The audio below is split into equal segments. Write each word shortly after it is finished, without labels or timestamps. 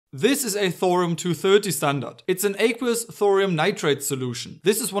This is a Thorium-230 standard. It's an aqueous thorium nitrate solution.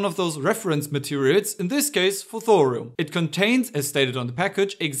 This is one of those reference materials, in this case for thorium. It contains, as stated on the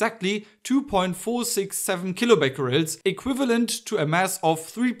package, exactly 2.467 kilobecquerels, equivalent to a mass of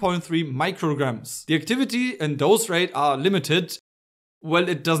 3.3 micrograms. The activity and dose rate are limited. Well,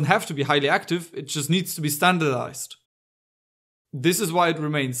 it doesn't have to be highly active, it just needs to be standardized. This is why it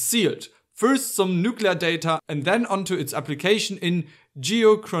remains sealed. First some nuclear data and then onto its application in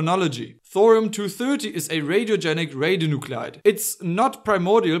geochronology. Thorium-230 is a radiogenic radionuclide. It's not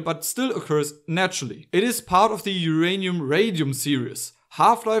primordial but still occurs naturally. It is part of the uranium-radium series.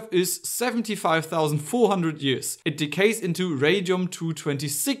 Half-life is 75,400 years. It decays into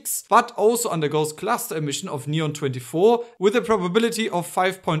radium-226, but also undergoes cluster emission of neon-24 with a probability of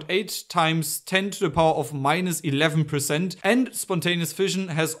 5.8 times 10 to the power of minus 11%, and spontaneous fission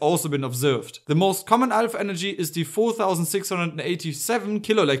has also been observed. The most common alpha energy is the 4687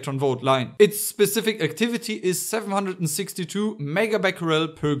 kiloelectron-volt line. Its specific activity is 762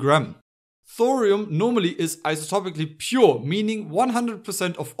 megabecquerel per gram. Thorium normally is isotopically pure, meaning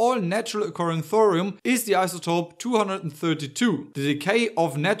 100% of all natural occurring thorium is the isotope 232. The decay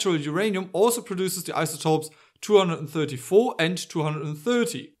of natural uranium also produces the isotopes 234 and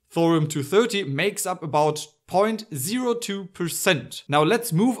 230. Thorium-230 makes up about 0.02%. Now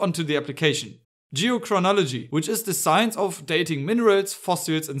let's move on to the application. Geochronology, which is the science of dating minerals,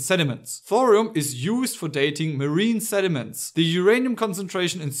 fossils and sediments. Thorium is used for dating marine sediments. The uranium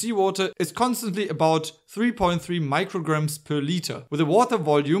concentration in seawater is constantly about 3.3 micrograms per liter. With a water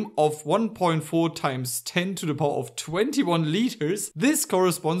volume of 1.4 times 10 to the power of 21 liters, this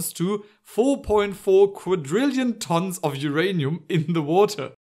corresponds to 4.4 quadrillion tons of uranium in the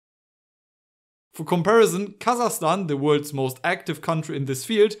water. For comparison, Kazakhstan, the world's most active country in this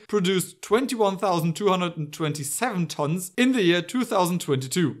field, produced 21,227 tons in the year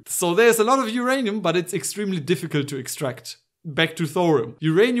 2022. So there's a lot of uranium, but it's extremely difficult to extract. Back to thorium.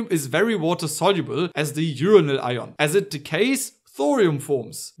 Uranium is very water soluble as the uranyl ion. As it decays, thorium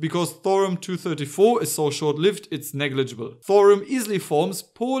forms. Because thorium-234 is so short-lived, it's negligible. Thorium easily forms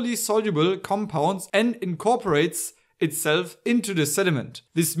poorly soluble compounds and incorporates itself into the sediment.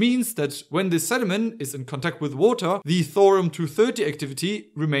 This means that when the sediment is in contact with water, the thorium-230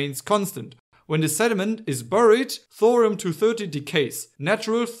 activity remains constant. When the sediment is buried, thorium-230 decays.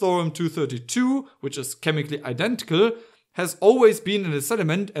 Natural thorium-232, which is chemically identical, has always been in the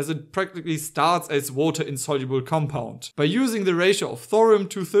sediment as it practically starts as water-insoluble compound. By using the ratio of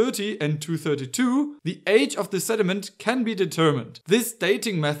thorium-230 and 232, the age of the sediment can be determined. This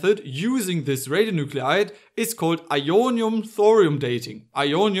dating method using this radionuclide is called Ionium-Thorium dating.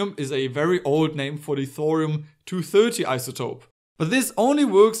 Ionium is a very old name for the Thorium-230 isotope. But this only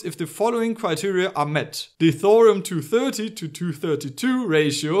works if the following criteria are met. The Thorium-230 to 232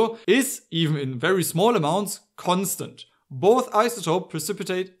 ratio is, even in very small amounts, constant. Both isotopes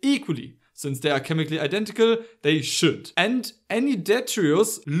precipitate equally. Since they are chemically identical, they should. And any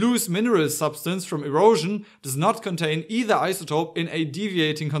detritus, loose mineral substance from erosion, does not contain either isotope in a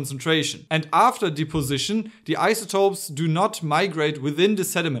deviating concentration. And after deposition, the isotopes do not migrate within the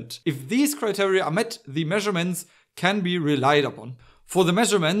sediment. If these criteria are met, the measurements can be relied upon. For the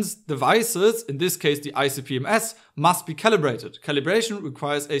measurements, devices, in this case the ICP-MS, must be calibrated. Calibration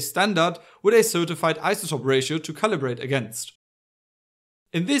requires a standard with a certified isotope ratio to calibrate against.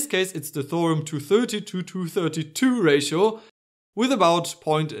 In this case, it's the Thorium-230 to 232 ratio with about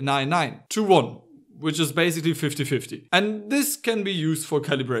 0.99 to 1, which is basically 50-50. And this can be used for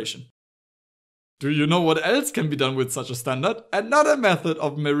calibration. Do you know what else can be done with such a standard? Another method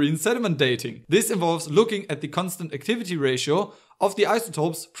of marine sediment dating. This involves looking at the constant activity ratio of the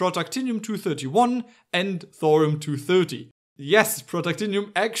isotopes Protactinium-231 and Thorium-230. Yes,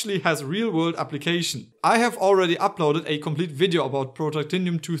 Protactinium actually has real-world application. I have already uploaded a complete video about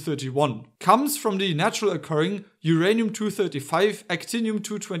Protactinium-231. Comes from the natural occurring Uranium-235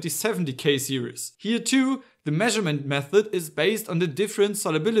 Actinium-227 decay series. Here too, the measurement method is based on the different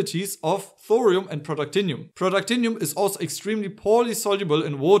solubilities of thorium and protactinium. Protactinium is also extremely poorly soluble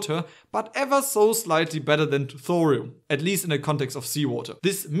in water, but ever so slightly better than thorium, at least in the context of seawater.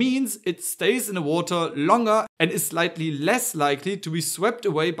 This means it stays in the water longer and is slightly less likely to be swept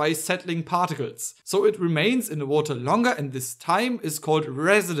away by settling particles. So it remains in the water longer, and this time is called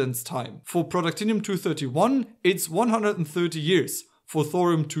residence time. For Protactinium-231, it's 130 years. For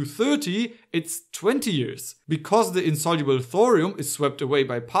Thorium-230, it's 20 years. Because the insoluble thorium is swept away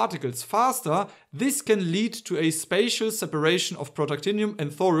by particles faster, this can lead to a spatial separation of protactinium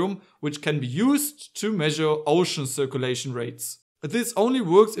and thorium, which can be used to measure ocean circulation rates. This only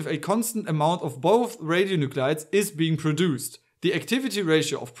works if a constant amount of both radionuclides is being produced. The activity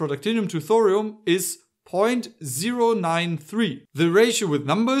ratio of protactinium to thorium is 0.093. The ratio with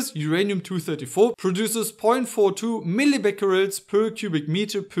numbers, uranium-234 produces 0.42 millibecquerels per cubic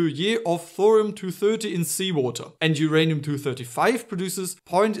meter per year of thorium-230 in seawater, and uranium-235 produces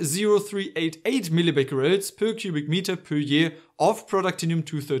 0.0388 millibecquerels per cubic meter per year of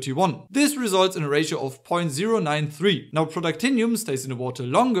protactinium-231. This results in a ratio of 0.093. Now protactinium stays in the water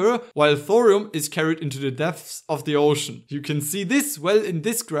longer, while thorium is carried into the depths of the ocean. You can see this well in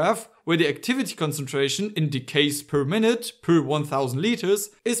this graph, where the activity concentration in decays per minute per 1000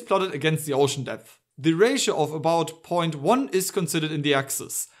 liters is plotted against the ocean depth. The ratio of about 0.1 is considered in the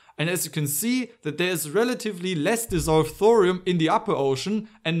axis. And as you can see that there is relatively less dissolved thorium in the upper ocean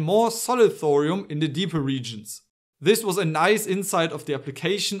and more solid thorium in the deeper regions. This was a nice insight of the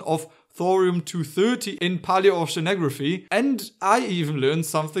application of Thorium-230 in paleoceanography, and I even learned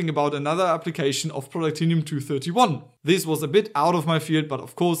something about another application of Protactinium-231. This was a bit out of my field, but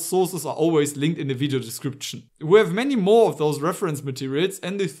of course sources are always linked in the video description. We have many more of those reference materials,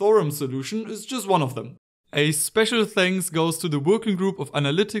 and the thorium solution is just one of them. A special thanks goes to the Working Group of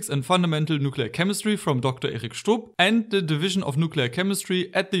Analytics and Fundamental Nuclear Chemistry from Dr. Erik Strupp and the Division of Nuclear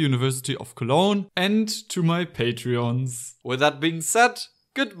Chemistry at the University of Cologne, and to my Patreons. With that being said,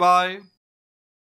 goodbye!